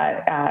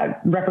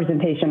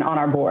representation on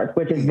our board,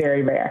 which is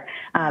very rare.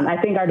 I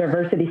think our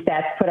diversity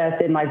stats put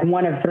us in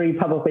one of 3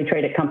 publicly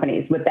traded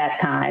companies with that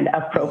kind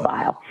of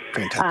profile.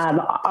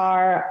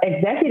 Our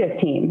executive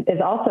team is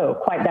also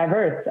quite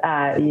diverse.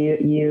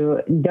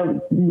 You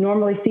don't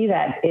normally see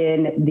that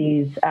in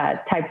these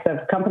types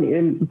of companies,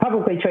 in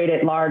publicly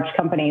traded large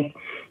companies.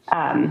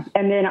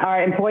 And then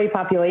our employee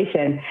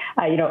population,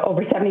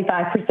 over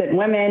 75%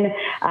 women,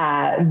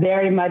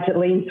 very much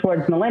leans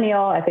towards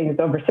millennial. I think it's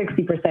over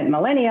 60%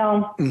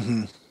 millennial.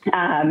 Mm-hmm.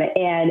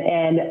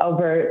 And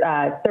over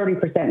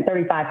 30%,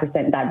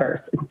 35%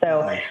 diverse.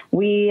 So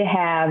we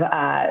have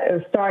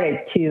started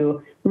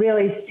to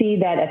really see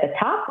that at the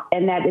top,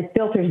 and that it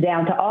filters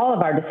down to all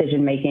of our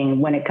decision making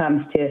when it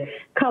comes to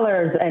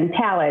colors and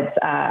palettes,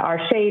 our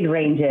shade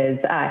ranges,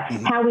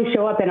 how we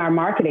show up in our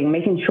marketing,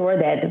 making sure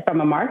that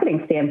from a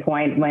marketing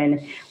standpoint,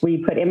 when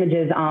we put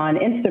images on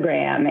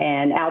Instagram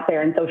and out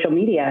there in social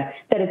media,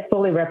 that it's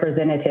fully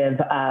representative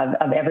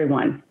of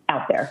everyone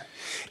out there.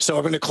 So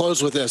I'm going to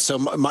close with this. So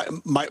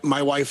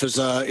my wife is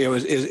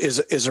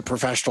a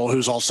professional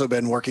who's also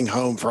been working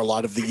home for a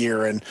lot of the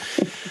year. And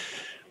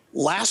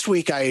last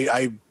week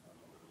I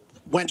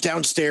went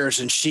downstairs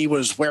and she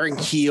was wearing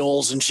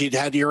heels and she'd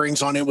had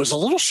earrings on. It was a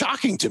little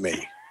shocking to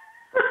me.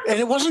 And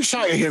it wasn't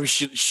shocking.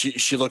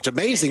 She looked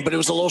amazing, but it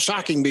was a little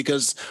shocking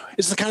because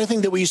it's the kind of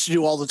thing that we used to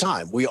do all the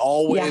time. We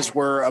always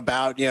were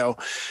about,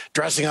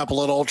 dressing up a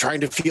little,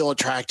 trying to feel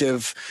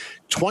attractive.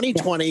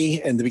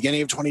 2020 and the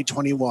beginning of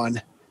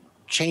 2021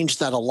 changed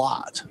that a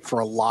lot for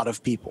a lot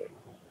of people.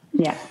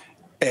 Yeah.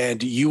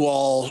 And you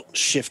all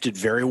shifted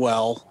very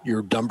well.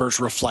 Your numbers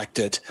reflect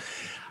it.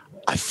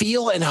 I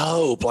feel and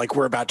hope like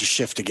we're about to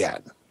shift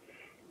again.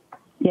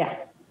 Yeah.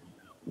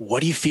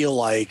 What do you feel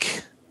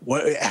like?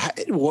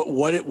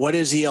 What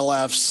is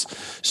ELF's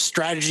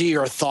strategy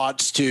or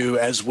thoughts to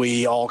as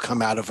we all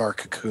come out of our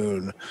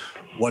cocoon?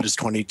 What is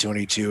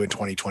 2022 and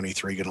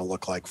 2023 going to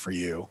look like for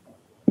you?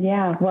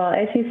 Yeah, well,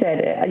 as you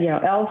said,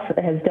 ELF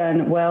has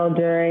done well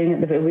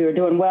we were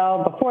doing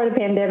well before the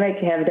pandemic,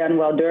 have done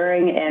well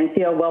during, and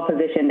feel well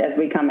positioned as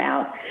we come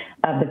out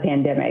of the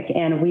pandemic.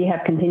 And we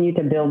have continued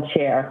to build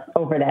share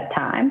over that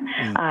time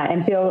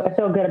and feel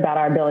good about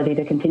our ability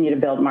to continue to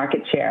build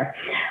market share.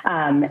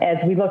 As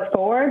we look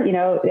forward,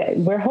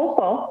 we're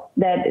hopeful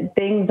that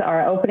things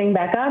are opening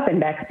back up and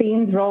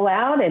vaccines roll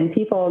out and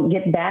people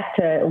get back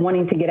to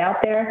wanting to get out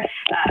there.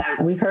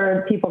 We've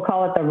heard people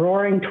call it the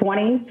roaring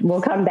 20s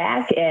will come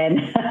back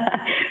and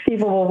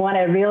people will want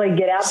to really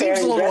get out there and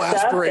Seems a little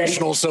dress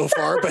aspirational so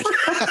far, but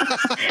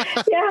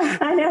yeah,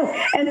 I know.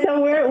 And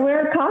so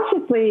we're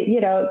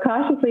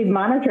cautiously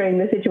monitoring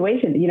the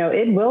situation.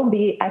 It will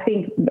be, I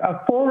think,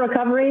 a full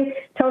recovery,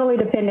 totally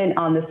dependent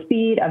on the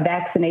speed of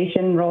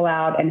vaccination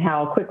rollout and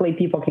how quickly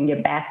people can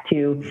get back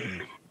to,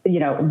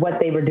 what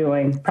they were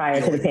doing prior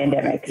to the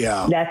pandemic.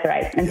 Yeah. That's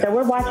right. And so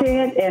we're watching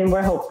it and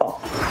we're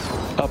hopeful.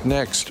 Up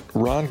next,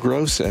 Ron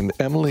Gross and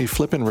Emily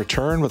Flippen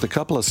return with a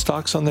couple of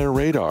stocks on their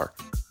radar.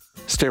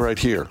 Stay right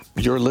here.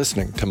 You're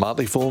listening to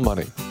Motley Fool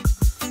Money.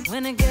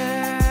 When a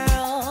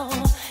girl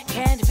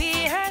can't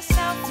be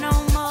herself no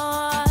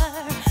more,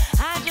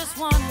 I just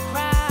want to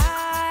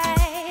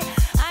cry.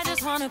 I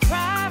just want to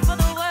cry for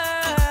the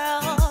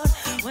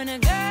world. When a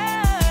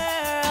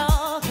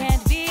girl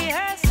can't be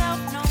herself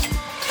no more.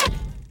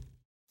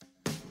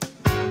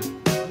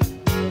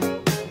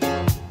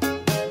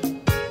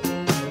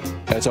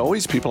 As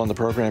always, people on the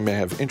program may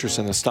have interest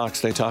in the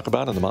stocks they talk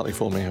about, and the Motley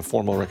Fool may have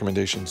formal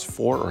recommendations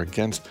for or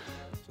against.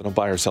 So don't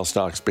buy or sell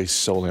stocks based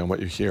solely on what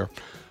you hear.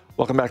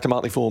 Welcome back to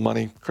Motley Fool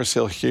Money. Chris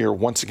Hill here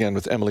once again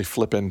with Emily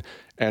Flippen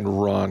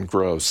and Ron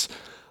Gross.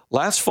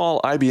 Last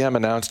fall, IBM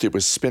announced it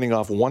was spinning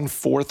off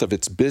 1/4 of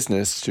its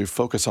business to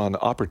focus on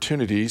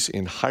opportunities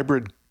in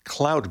hybrid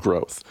cloud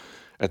growth.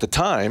 At the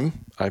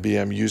time,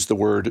 IBM used the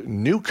word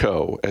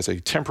NewCo as a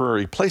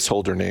temporary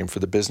placeholder name for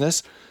the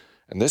business.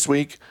 And this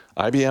week,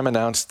 IBM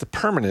announced the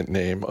permanent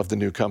name of the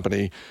new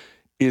company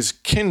is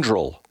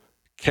Kyndryl,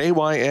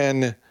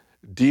 Kyndryl.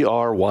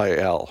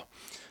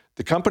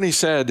 The company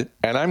said,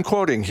 and I'm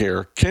quoting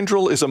here,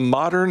 Kyndryl is a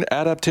modern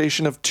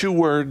adaptation of two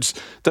words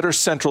that are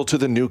central to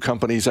the new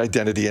company's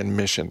identity and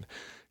mission.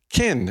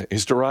 Kin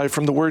is derived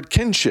from the word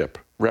kinship,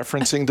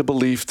 referencing the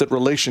belief that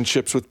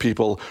relationships with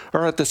people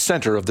are at the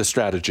center of the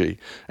strategy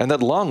and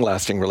that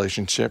long-lasting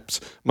relationships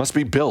must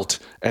be built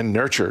and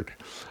nurtured.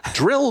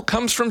 Drill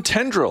comes from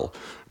tendril,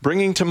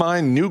 bringing to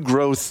mind new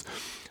growth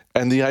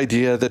and the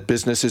idea that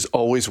business is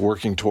always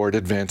working toward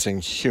advancing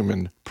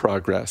human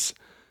progress.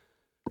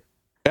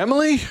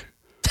 Emily,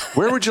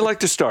 where would you like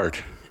to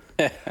start?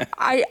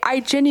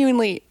 I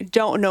genuinely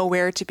don't know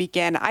where to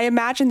begin. I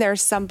imagine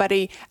there's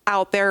somebody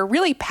out there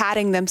really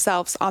patting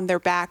themselves on their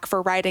back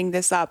for writing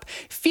this up,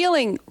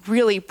 feeling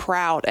really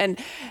proud. And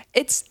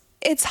it's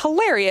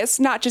hilarious,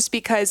 not just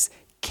because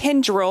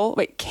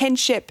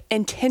kinship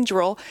and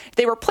tendril,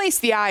 they replace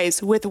the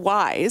I's with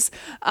Y's.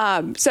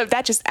 So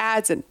that just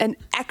adds an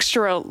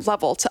extra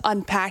level to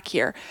unpack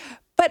here.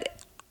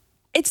 But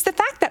it's the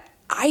fact that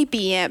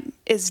IBM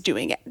is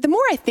doing it. The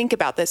more I think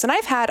about this, and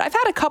I've had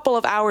a couple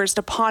of hours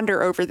to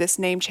ponder over this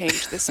name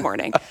change this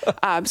morning.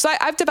 So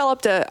I've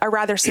developed a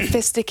rather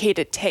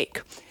sophisticated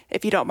take,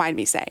 if you don't mind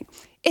me saying.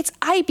 It's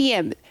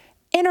IBM,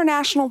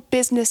 International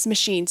Business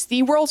Machines,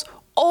 the world's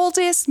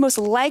oldest, most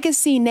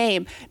legacy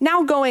name,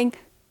 now going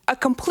a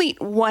complete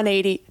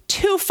 180,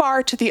 too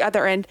far to the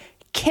other end.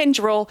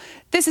 Kyndryl,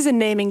 this is a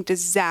naming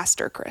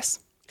disaster, Chris.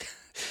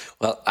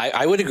 Well,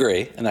 I would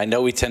agree, and I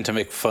know we tend to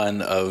make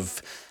fun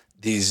of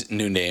these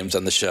new names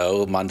on the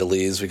show.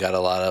 Mondelez, we got a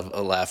lot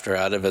of laughter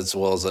out of, as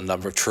well as a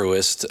number of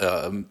Truist.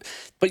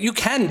 But you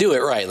can do it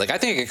right. Like, I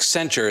think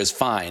Accenture is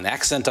fine.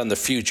 Accent on the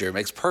future. It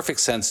makes perfect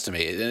sense to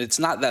me. And it's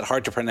not that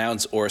hard to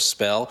pronounce or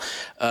spell.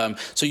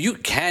 So you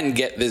can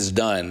get this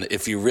done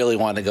if you really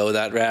want to go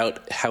that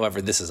route.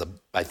 However, this is,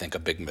 I think, a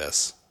big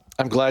miss.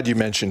 I'm glad you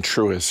mentioned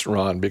Truist,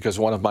 Ron, because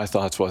one of my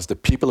thoughts was the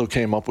people who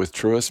came up with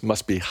Truist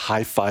must be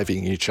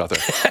high-fiving each other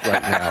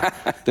right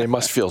now. They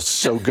must feel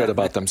so good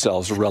about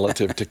themselves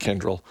relative to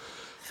Kyndryl.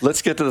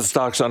 Let's get to the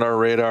stocks on our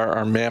radar.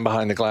 Our man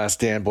behind the glass,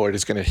 Dan Boyd,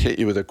 is going to hit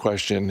you with a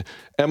question.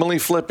 Emily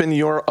Flippen,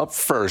 you're up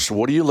first.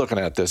 What are you looking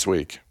at this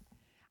week?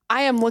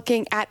 I am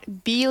looking at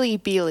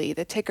Bilibili.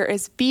 The ticker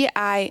is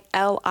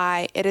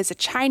BILI. It is a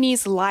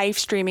Chinese live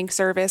streaming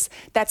service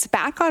that's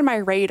back on my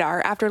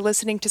radar after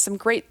listening to some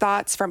great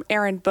thoughts from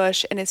Aaron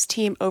Bush and his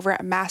team over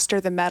at Master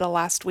the Meta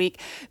last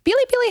week.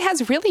 Bilibili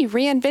has really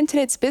reinvented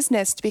its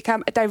business to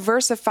become a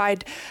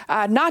diversified,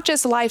 not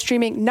just live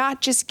streaming,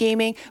 not just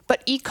gaming,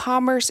 but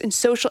e-commerce and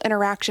social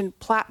interaction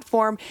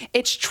platform.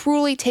 It's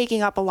truly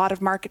taking up a lot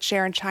of market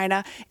share in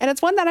China, and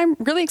it's one that I'm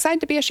really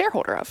excited to be a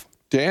shareholder of.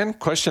 Dan,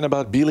 question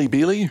about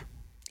Bilibili?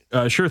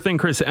 Sure thing,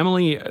 Chris.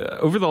 Emily,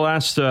 over the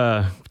last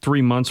 4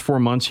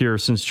 months here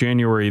since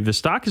January, the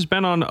stock has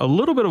been on a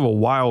little bit of a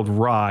wild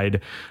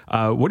ride.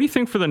 What do you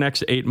think for the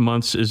next 8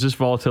 months? Is this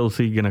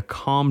volatility going to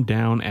calm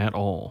down at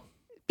all?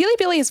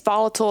 Bilibili is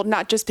volatile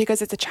not just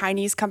because it's a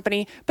Chinese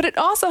company, but it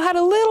also had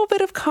a little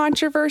bit of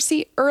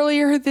controversy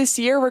earlier this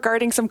year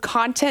regarding some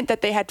content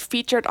that they had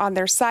featured on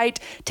their site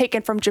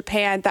taken from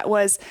Japan that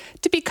was,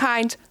 to be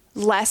kind,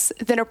 less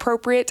than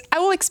appropriate. I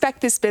will expect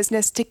this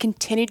business to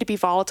continue to be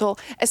volatile,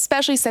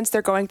 especially since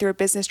they're going through a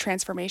business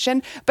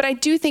transformation. But I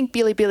do think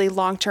Bilibili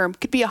long-term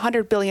could be a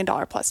 $100 billion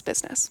plus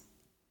business.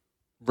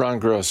 Ron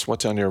Gross,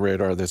 what's on your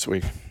radar this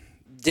week?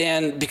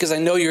 Dan, because I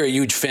know you're a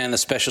huge fan of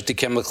specialty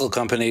chemical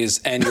companies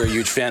and you're a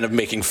huge fan of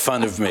making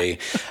fun of me,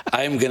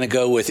 I'm going to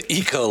go with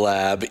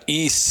Ecolab,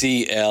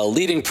 ECL,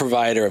 leading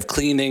provider of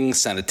cleaning,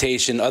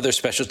 sanitation, other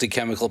specialty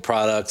chemical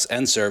products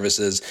and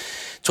services.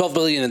 $12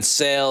 billion in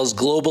sales,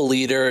 global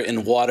leader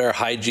in water,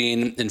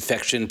 hygiene,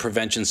 infection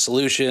prevention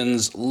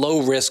solutions,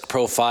 low risk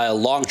profile,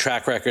 long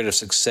track record of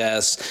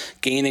success,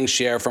 gaining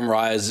share from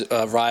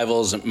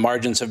rivals.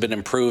 Margins have been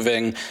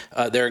improving.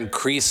 They're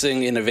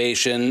increasing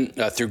innovation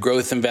through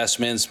growth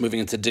investments,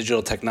 moving into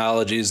digital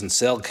technologies and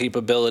sales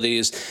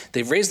capabilities.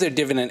 They've raised their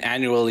dividend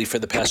annually for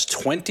the past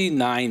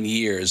 29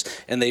 years,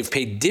 and they've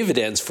paid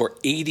dividends for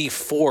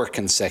 84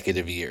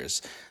 consecutive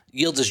years.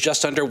 Yield is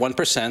just under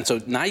 1%,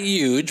 so not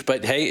huge,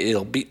 but hey,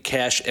 it'll beat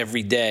cash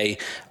every day.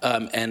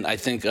 And I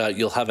think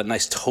you'll have a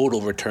nice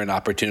total return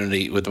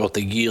opportunity with both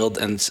the yield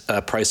and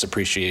price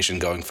appreciation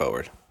going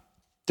forward.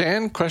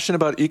 Dan, question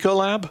about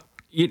Ecolab?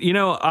 You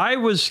know, I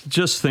was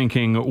just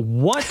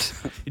thinking, what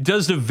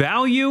does the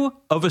value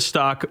of a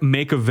stock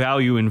make a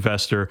value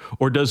investor,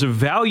 or does a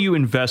value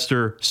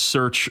investor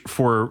search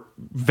for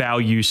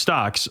value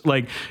stocks?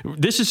 Like,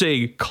 this is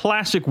a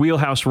classic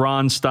wheelhouse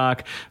Ron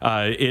stock.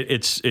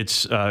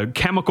 It's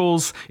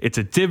chemicals. It's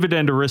a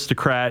dividend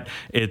aristocrat.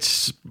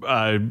 It's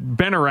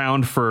been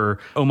around for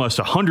almost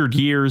 100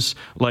 years.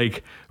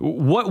 Like,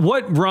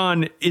 what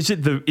Ron, is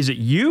it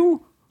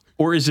you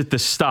or is it the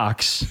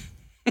stocks?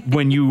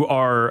 When you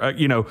are,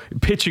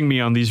 pitching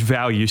me on these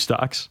value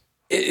stocks?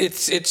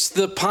 It's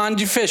the pond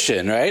you fish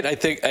in, right? I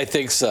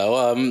think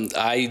so.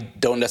 I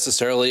don't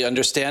necessarily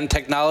understand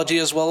technology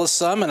as well as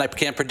some, and I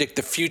can't predict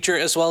the future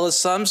as well as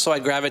some. So I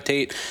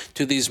gravitate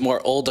to these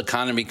more old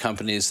economy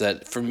companies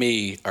that, for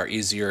me, are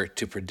easier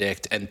to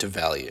predict and to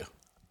value.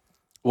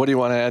 What do you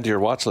want to add to your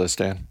watch list,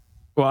 Dan?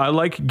 Well, I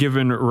like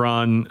giving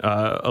Ron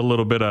a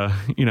little bit of,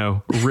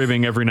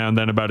 ribbing every now and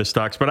then about his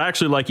stocks, but I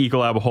actually like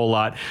Ecolab a whole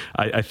lot.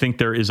 I think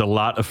there is a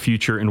lot of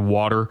future in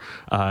water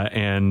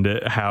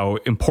and how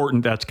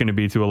important that's going to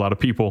be to a lot of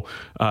people.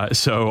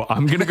 So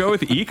I'm going to go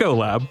with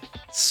Ecolab.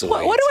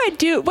 What do I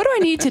do? What do I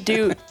need to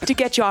do to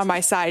get you on my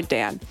side,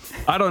 Dan?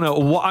 I don't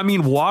know. I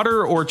mean,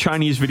 water or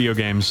Chinese video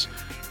games?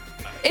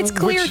 It's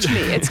clear to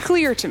me. It's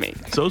clear to me.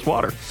 So is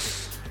water.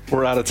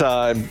 We're out of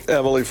time.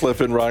 Emily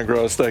Flippen, Ron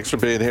Gross, thanks for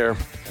being here.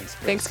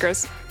 Thanks,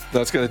 Chris.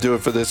 That's going to do it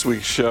for this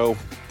week's show.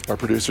 Our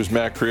producer's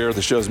Matt Creer.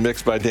 The show's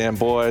mixed by Dan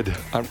Boyd.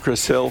 I'm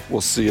Chris Hill. We'll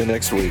see you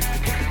next week.